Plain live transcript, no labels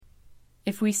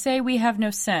If we say we have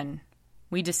no sin,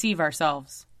 we deceive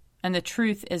ourselves, and the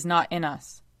truth is not in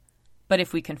us. But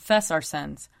if we confess our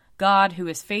sins, God, who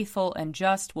is faithful and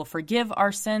just, will forgive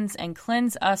our sins and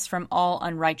cleanse us from all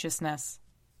unrighteousness.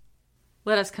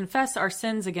 Let us confess our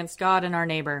sins against God and our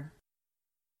neighbor.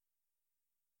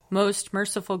 Most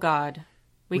merciful God,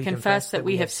 we confess that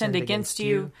we have sinned against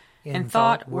you in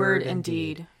thought, word, and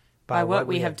deed, by what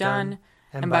we have done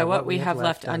and by what we have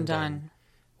left undone.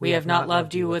 We have not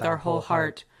loved you with our whole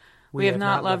heart. We have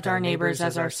not loved our neighbors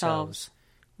as ourselves.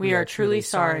 We are truly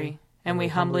sorry, and we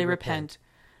humbly repent.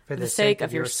 For the sake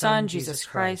of your Son, Jesus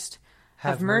Christ,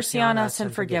 have mercy on us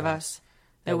and forgive us,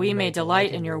 that we may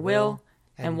delight in your will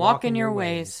and walk in your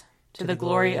ways, to the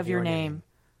glory of your name.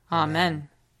 Amen.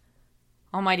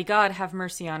 Almighty God, have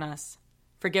mercy on us.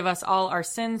 Forgive us all our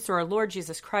sins through our Lord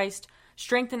Jesus Christ.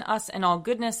 Strengthen us in all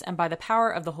goodness, and by the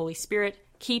power of the Holy Spirit,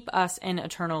 keep us in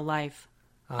eternal life.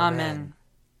 Amen.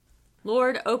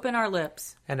 Lord, open our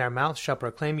lips, and our mouth shall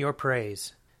proclaim your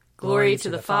praise. Glory to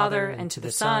the Father, and to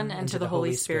the Son, and to the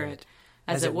Holy Spirit,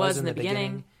 as it was in the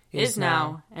beginning, is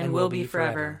now, and will be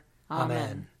forever.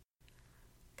 Amen.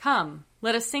 Come,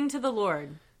 let us sing to the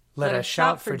Lord. Let us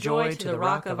shout for joy to the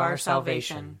rock of our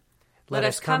salvation. Let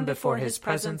us come before his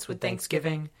presence with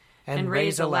thanksgiving, and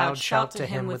raise a loud shout to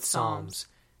him with psalms.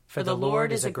 For the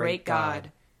Lord is a great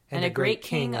God, and a great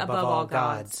King above all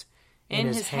gods. In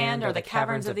his hand are the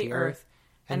caverns of the earth,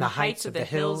 and the heights of the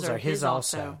hills are his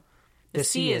also. The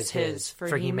sea is his,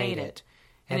 for he made it,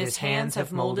 and his hands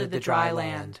have molded the dry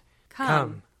land.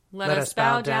 Come, let us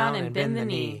bow down and bend the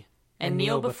knee, and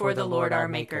kneel before the Lord our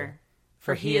Maker.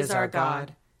 For he is our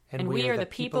God, and we are the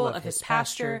people of his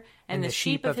pasture and the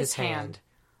sheep of his hand.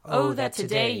 Oh, that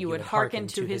today you would hearken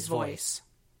to his voice.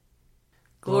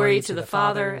 Glory to the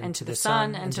Father, and to the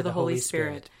Son, and to the Holy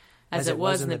Spirit, as it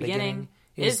was in the beginning,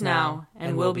 is now,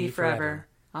 and will be forever.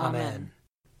 Amen.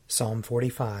 Psalm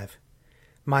 45.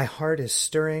 My heart is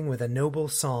stirring with a noble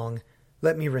song.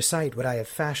 Let me recite what I have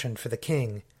fashioned for the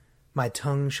King. My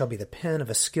tongue shall be the pen of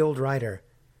a skilled writer.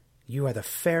 You are the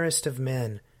fairest of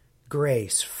men.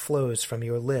 Grace flows from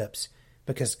your lips,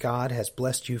 because God has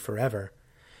blessed you forever.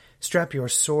 Strap your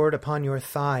sword upon your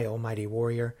thigh, O mighty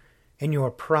warrior, in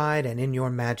your pride and in your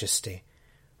majesty.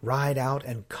 Ride out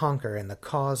and conquer in the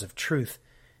cause of truth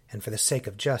and for the sake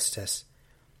of justice.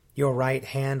 Your right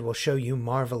hand will show you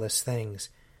marvelous things.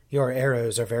 Your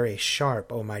arrows are very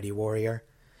sharp, O mighty warrior.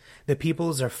 The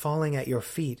peoples are falling at your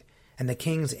feet, and the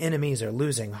king's enemies are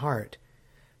losing heart.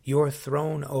 Your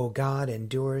throne, O God,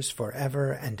 endures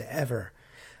forever and ever.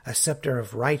 A scepter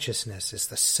of righteousness is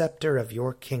the scepter of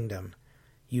your kingdom.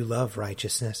 You love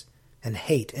righteousness and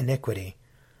hate iniquity.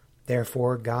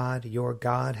 Therefore God, your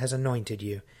God, has anointed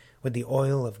you with the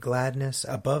oil of gladness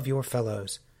above your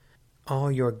fellows.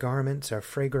 All your garments are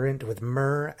fragrant with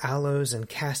myrrh, aloes, and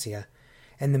cassia,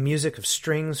 and the music of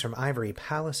strings from ivory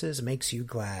palaces makes you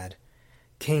glad.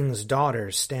 Kings'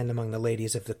 daughters stand among the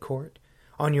ladies of the court.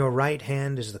 On your right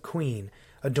hand is the queen,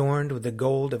 adorned with the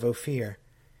gold of Ophir.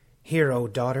 Hear, O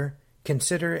daughter,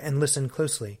 consider and listen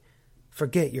closely.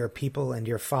 Forget your people and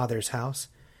your father's house.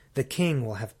 The king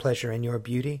will have pleasure in your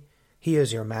beauty. He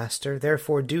is your master,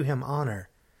 therefore do him honor.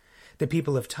 The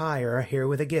people of Tyre are here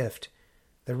with a gift.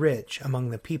 The rich among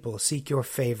the people seek your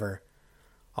favor.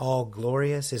 All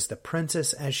glorious is the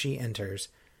princess as she enters.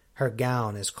 Her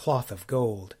gown is cloth of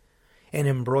gold. In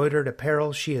embroidered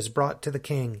apparel she is brought to the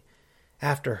king.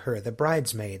 After her the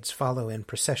bridesmaids follow in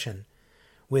procession.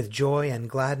 With joy and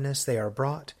gladness they are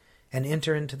brought, and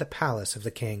enter into the palace of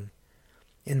the king.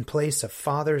 In place of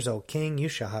fathers, O king, you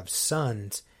shall have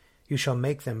sons. You shall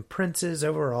make them princes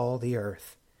over all the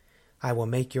earth. I will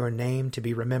make your name to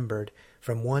be remembered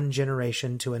from one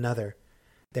generation to another.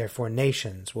 Therefore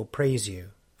nations will praise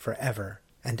you forever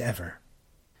and ever.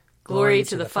 Glory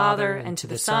to the Father, and to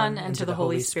the Son, and to the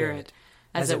Holy Spirit,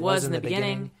 as it was in the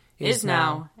beginning, is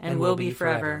now, and will be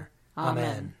forever.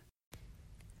 Amen.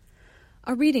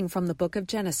 A reading from the book of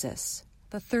Genesis,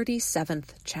 the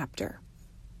 37th chapter.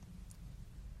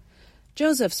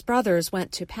 Joseph's brothers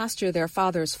went to pasture their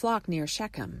father's flock near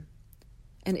Shechem.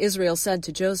 And Israel said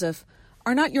to Joseph,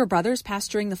 Are not your brothers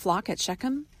pasturing the flock at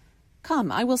Shechem?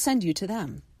 Come, I will send you to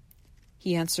them.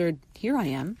 He answered, Here I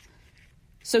am.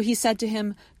 So he said to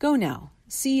him, Go now,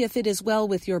 see if it is well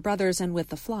with your brothers and with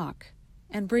the flock,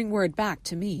 and bring word back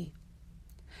to me.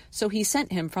 So he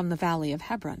sent him from the valley of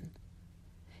Hebron.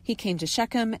 He came to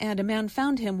Shechem, and a man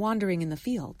found him wandering in the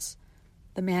fields.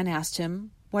 The man asked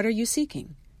him, What are you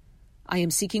seeking? I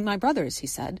am seeking my brothers, he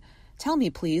said. Tell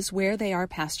me, please, where they are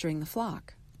pasturing the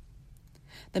flock.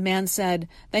 The man said,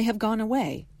 They have gone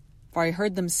away, for I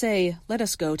heard them say, Let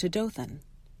us go to Dothan.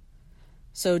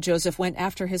 So Joseph went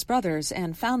after his brothers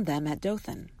and found them at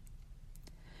Dothan.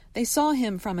 They saw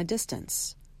him from a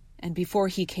distance, and before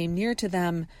he came near to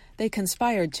them, they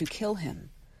conspired to kill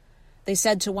him. They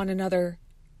said to one another,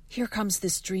 "Here comes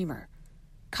this dreamer.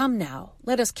 Come now,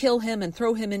 let us kill him and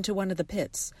throw him into one of the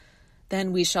pits.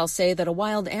 Then we shall say that a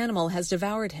wild animal has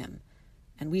devoured him,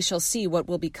 and we shall see what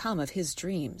will become of his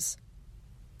dreams."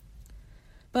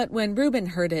 But when Reuben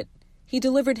heard it, he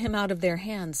delivered him out of their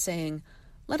hands, saying,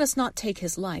 "Let us not take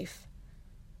his life."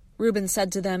 Reuben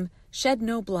said to them, "Shed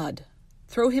no blood.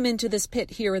 Throw him into this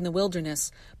pit here in the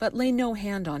wilderness, but lay no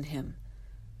hand on him,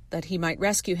 that he might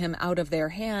rescue him out of their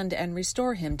hand and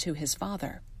restore him to his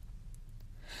father."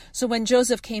 So when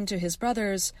Joseph came to his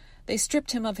brothers, they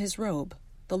stripped him of his robe,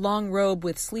 the long robe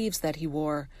with sleeves that he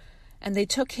wore, and they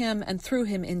took him and threw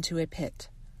him into a pit.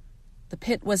 The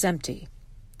pit was empty.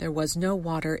 There was no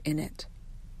water in it.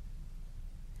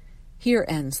 Here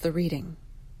ends the reading.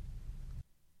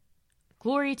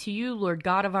 Glory to you, Lord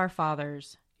God of our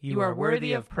fathers. You are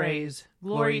worthy of praise.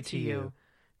 Glory to you.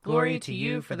 Glory to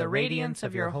you for the radiance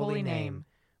of your holy name.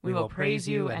 We will praise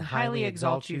you and highly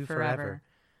exalt you forever.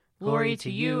 Glory to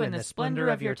you in the splendor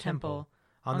of your temple.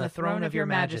 On the throne of your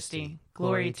majesty,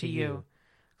 glory to you.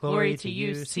 Glory to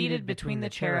you seated between the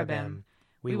cherubim.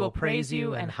 We will praise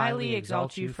you and highly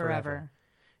exalt you forever.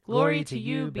 Glory to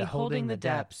you beholding the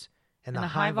depths. In the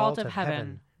high vault of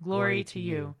heaven, glory to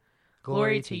you.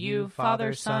 Glory to you,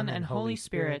 Father, Son, and Holy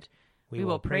Spirit. We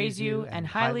will praise you and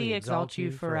highly exalt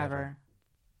you forever.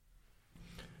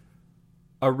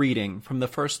 A reading from the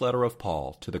first letter of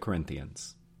Paul to the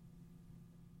Corinthians.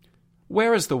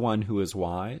 Where is the one who is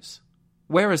wise?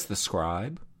 Where is the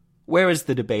scribe? Where is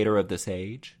the debater of this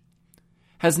age?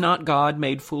 Has not God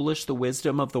made foolish the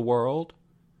wisdom of the world?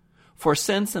 For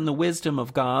since in the wisdom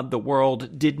of God the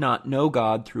world did not know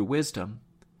God through wisdom,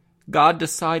 God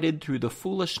decided through the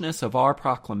foolishness of our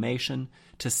proclamation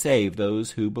to save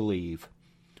those who believe.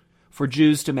 For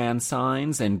Jews demand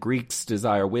signs and Greeks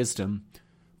desire wisdom,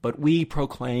 but we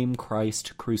proclaim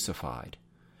Christ crucified,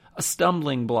 a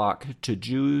stumbling block to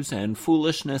Jews and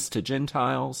foolishness to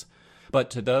Gentiles,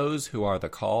 but to those who are the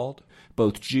called,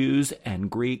 both Jews and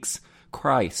Greeks,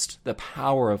 Christ, the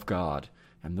power of God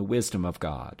and the wisdom of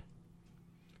God.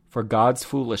 For God's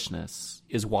foolishness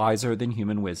is wiser than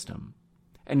human wisdom,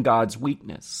 and God's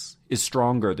weakness is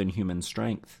stronger than human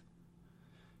strength.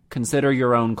 Consider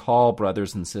your own call,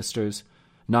 brothers and sisters.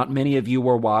 Not many of you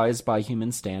were wise by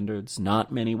human standards,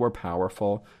 not many were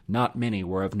powerful, not many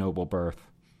were of noble birth.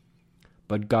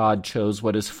 But God chose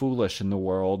what is foolish in the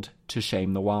world to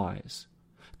shame the wise.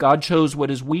 God chose what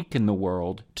is weak in the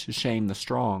world to shame the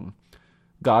strong.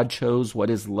 God chose what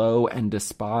is low and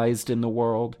despised in the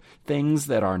world, things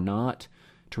that are not,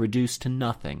 to reduce to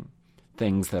nothing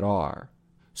things that are,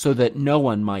 so that no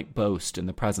one might boast in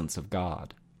the presence of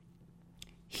God.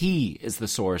 He is the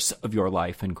source of your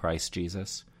life in Christ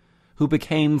Jesus, who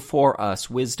became for us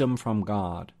wisdom from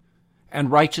God,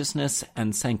 and righteousness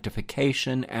and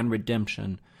sanctification and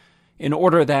redemption, in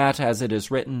order that, as it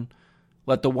is written,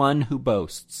 let the one who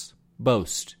boasts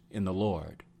boast in the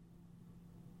Lord.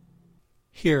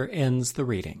 Here ends the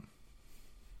reading.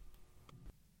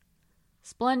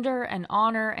 Splendor and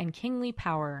honor and kingly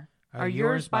power are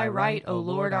yours by right, O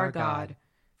Lord our God,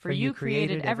 for you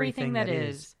created everything that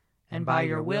is, and by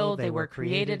your will they were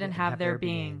created and have their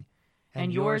being.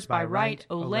 And yours by right,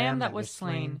 O Lamb that was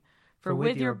slain, for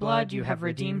with your blood you have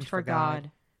redeemed for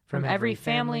God, from every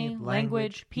family,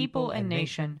 language, people, and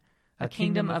nation, a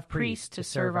kingdom of priests to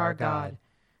serve our God.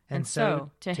 And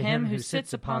so, to him who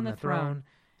sits upon the throne,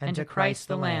 and to Christ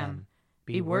the Lamb,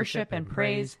 be worship and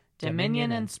praise,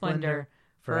 dominion and splendor,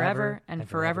 forever and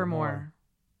forevermore.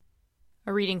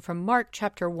 A reading from Mark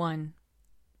chapter 1.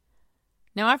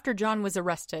 Now after John was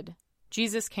arrested,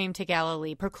 Jesus came to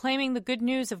Galilee, proclaiming the good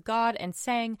news of God and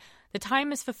saying, "The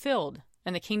time is fulfilled,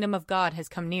 and the kingdom of God has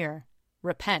come near.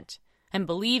 Repent, and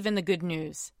believe in the good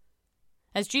news."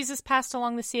 As Jesus passed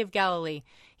along the Sea of Galilee,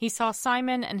 he saw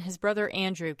Simon and his brother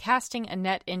Andrew casting a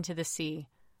net into the sea,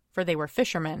 for they were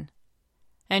fishermen.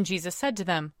 And Jesus said to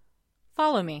them,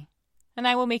 "Follow me, and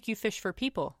I will make you fish for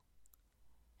people."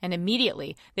 And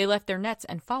immediately they left their nets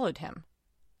and followed him.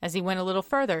 As he went a little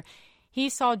further, he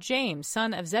saw James,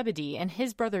 son of Zebedee, and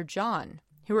his brother John,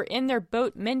 who were in their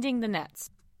boat mending the nets.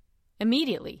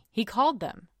 Immediately he called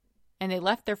them, and they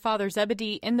left their father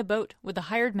Zebedee in the boat with the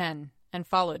hired men and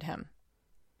followed him.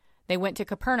 They went to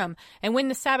Capernaum, and when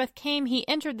the Sabbath came, he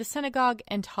entered the synagogue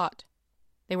and taught.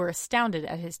 They were astounded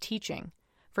at his teaching,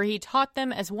 for he taught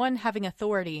them as one having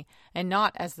authority, and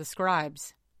not as the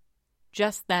scribes.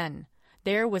 Just then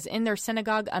there was in their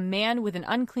synagogue a man with an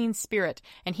unclean spirit,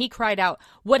 and he cried out,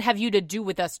 "What have you to do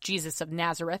with us, Jesus of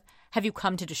Nazareth? Have you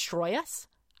come to destroy us?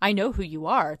 I know who you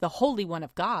are, the Holy One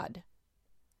of God."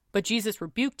 But Jesus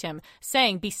rebuked him,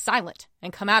 saying, "Be silent,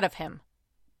 and come out of him."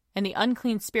 And the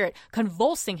unclean spirit,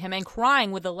 convulsing him and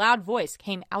crying with a loud voice,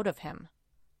 came out of him.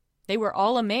 They were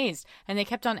all amazed, and they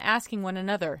kept on asking one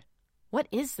another, "What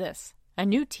is this? A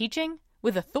new teaching?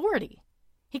 With authority?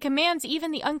 He commands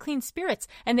even the unclean spirits,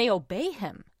 and they obey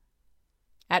him."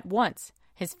 At once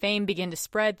his fame began to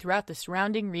spread throughout the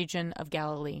surrounding region of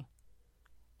Galilee.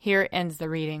 Here ends the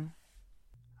reading.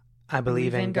 I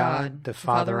believe in God, the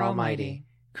Father Almighty,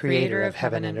 creator of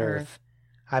heaven and earth.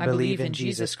 I believe in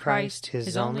Jesus Christ,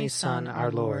 his only Son,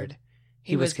 our Lord.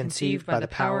 He was conceived by the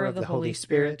power of the Holy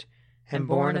Spirit and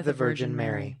born of the Virgin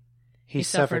Mary. He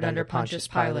suffered under Pontius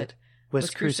Pilate, was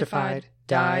crucified,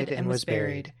 died, and was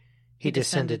buried. He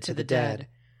descended to the dead.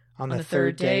 On the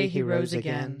third day he rose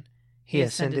again. He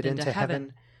ascended into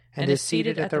heaven and is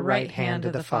seated at the right hand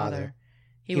of the Father.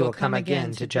 He will come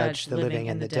again to judge the living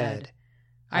and the dead.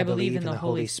 I believe in the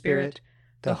Holy Spirit,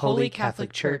 the Holy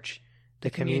Catholic Church, the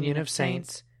communion of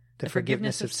saints, the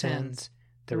forgiveness of sins,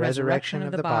 the resurrection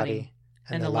of the body,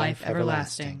 and the life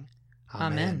everlasting.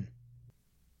 Amen.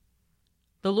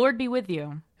 The Lord be with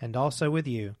you. And also with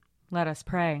you. Let us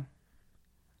pray.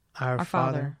 Our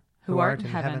Father, who art in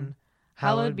heaven,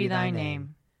 hallowed be thy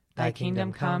name. Thy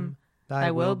kingdom come,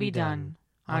 thy will be done,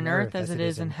 on earth as it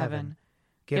is in heaven.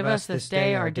 Give us this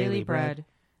day our daily bread,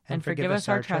 and forgive us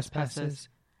our trespasses,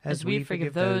 as we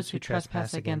forgive those who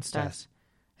trespass against us.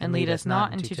 And lead us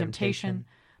not into temptation,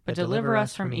 but deliver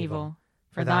us from evil.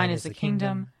 For thine is the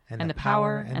kingdom, and the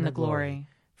power, and the glory,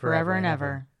 forever and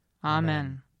ever.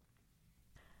 Amen.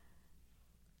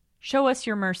 Show us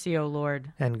your mercy, O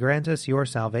Lord. And grant us your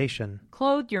salvation.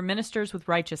 Clothe your ministers with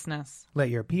righteousness.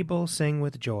 Let your people sing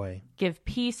with joy. Give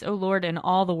peace, O Lord, in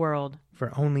all the world.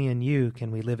 For only in you can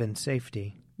we live in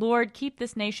safety. Lord, keep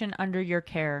this nation under your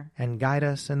care. And guide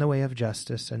us in the way of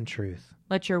justice and truth.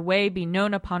 Let your way be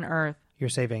known upon earth. Your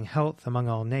saving health among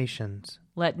all nations.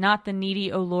 Let not the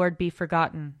needy, O Lord, be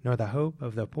forgotten. Nor the hope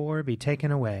of the poor be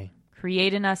taken away.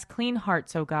 Create in us clean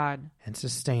hearts, O God. And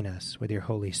sustain us with your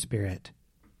Holy Spirit.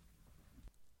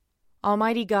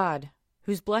 Almighty God,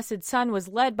 whose blessed Son was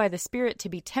led by the Spirit to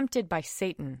be tempted by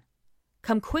Satan,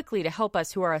 come quickly to help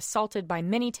us who are assaulted by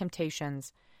many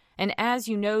temptations, and as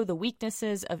you know the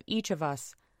weaknesses of each of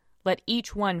us, let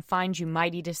each one find you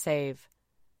mighty to save.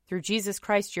 Through Jesus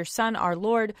Christ, your Son, our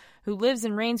Lord, who lives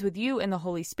and reigns with you in the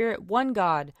Holy Spirit, one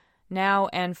God, now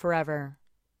and forever.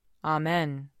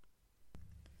 Amen.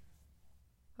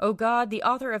 O God, the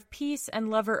author of peace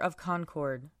and lover of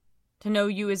concord, to know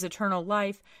you is eternal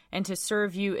life, and to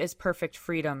serve you is perfect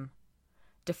freedom.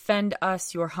 Defend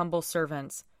us, your humble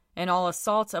servants, in all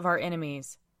assaults of our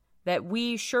enemies, that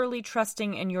we, surely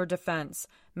trusting in your defense,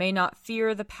 may not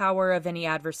fear the power of any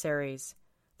adversaries.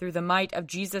 Through the might of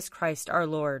Jesus Christ our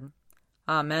Lord.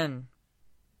 Amen.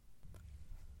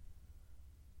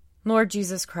 Lord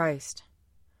Jesus Christ,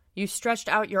 you stretched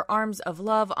out your arms of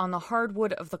love on the hard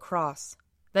wood of the cross,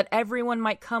 that everyone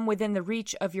might come within the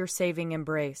reach of your saving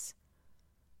embrace.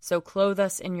 So clothe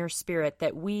us in your Spirit,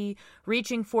 that we,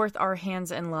 reaching forth our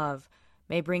hands in love,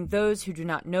 may bring those who do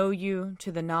not know you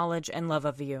to the knowledge and love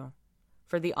of you.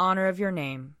 For the honor of your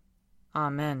name.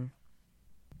 Amen.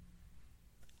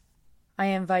 I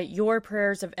invite your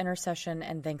prayers of intercession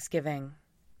and thanksgiving.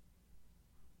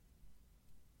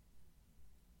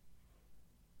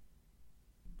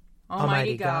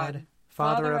 Almighty God,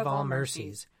 Father of all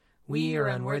mercies, we, your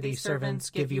unworthy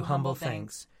servants, give you humble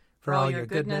thanks for all your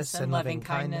goodness and loving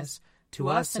kindness to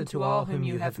us and to all whom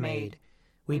you have made.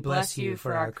 We bless you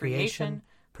for our creation,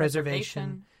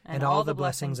 preservation, and all the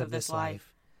blessings of this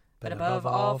life, but above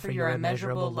all for your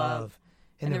immeasurable love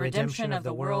in the redemption of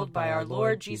the world by our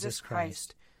Lord Jesus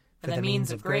Christ, for the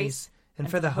means of grace and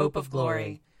for the hope of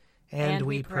glory. And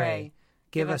we pray,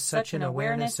 give us such an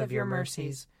awareness of your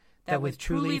mercies, that with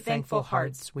truly thankful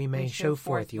hearts we may show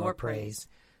forth your praise,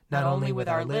 not only with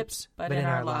our lips, but in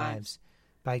our lives,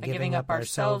 by giving up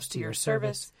ourselves to your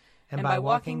service, and by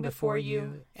walking before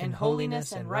you in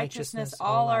holiness and righteousness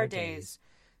all our days,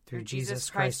 through Jesus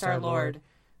Christ our Lord,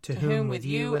 to whom with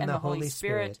you and the Holy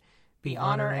Spirit be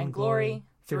honor and glory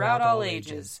throughout all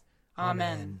ages.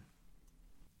 Amen.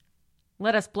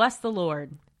 Let us bless the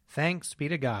Lord. Thanks be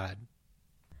to God.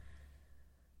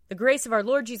 The grace of our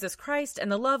Lord Jesus Christ,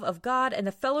 and the love of God, and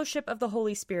the fellowship of the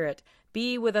Holy Spirit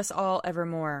be with us all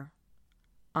evermore.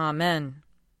 Amen.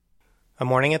 A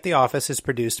Morning at the Office is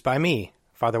produced by me,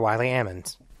 Father Wiley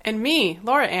Ammons. And me,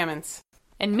 Laura Ammons.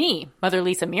 And me, Mother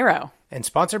Lisa Meirow. And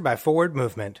sponsored by Forward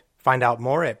Movement, Find out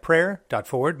more at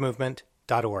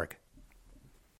prayer.forwardmovement.org.